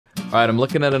All right, I'm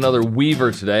looking at another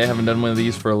Weaver today. I haven't done one of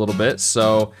these for a little bit.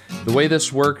 So the way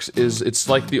this works is it's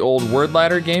like the old word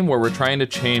ladder game where we're trying to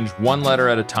change one letter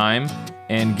at a time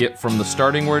and get from the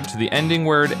starting word to the ending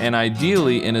word, and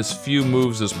ideally in as few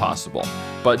moves as possible.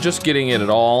 But just getting it at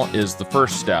all is the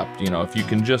first step. You know, if you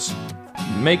can just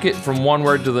make it from one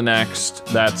word to the next,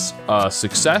 that's a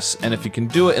success. And if you can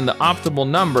do it in the optimal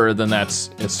number, then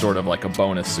it's sort of like a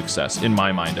bonus success, in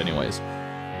my mind anyways.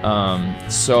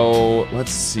 So let's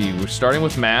see, we're starting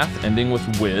with math, ending with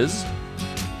whiz.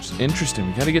 Which is interesting,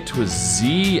 we gotta get to a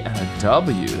Z and a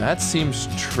W. That seems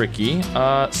tricky.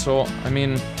 So, I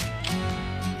mean,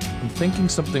 I'm thinking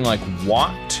something like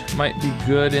watt might be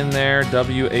good in there,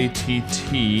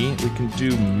 W-A-T-T. We can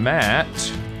do mat.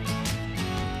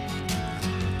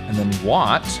 And then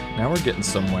watt, now we're getting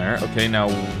somewhere. Okay, now,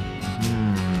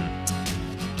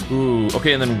 ooh,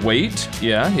 okay, and then weight,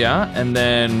 yeah. And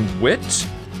then wit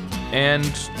and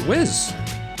whiz.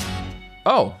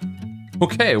 Oh,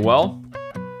 okay, well,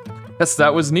 guess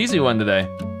that was an easy one today.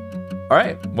 All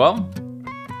right, well,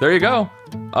 there you go.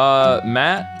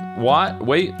 Matt, watt,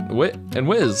 weight, wit, and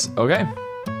whiz, okay.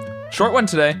 Short one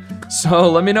today. So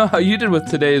let me know how you did with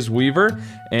today's Weaver,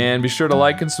 and be sure to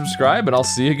like and subscribe, and I'll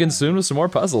see you again soon with some more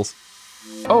puzzles.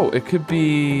 Oh, it could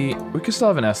be, we could still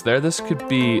have an S there. This could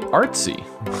be artsy.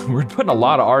 We're putting a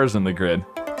lot of R's in the grid.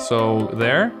 So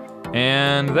there,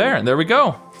 and there we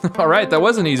go. All right, that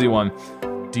was an easy one.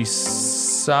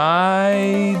 Decided,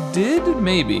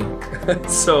 maybe.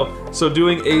 So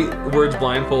doing 8 words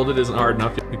blindfolded isn't hard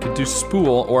enough. We could do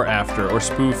spool or after, or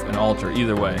spoof and alter,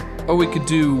 either way. Oh, we could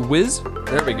do whiz?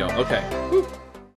 There we go, okay.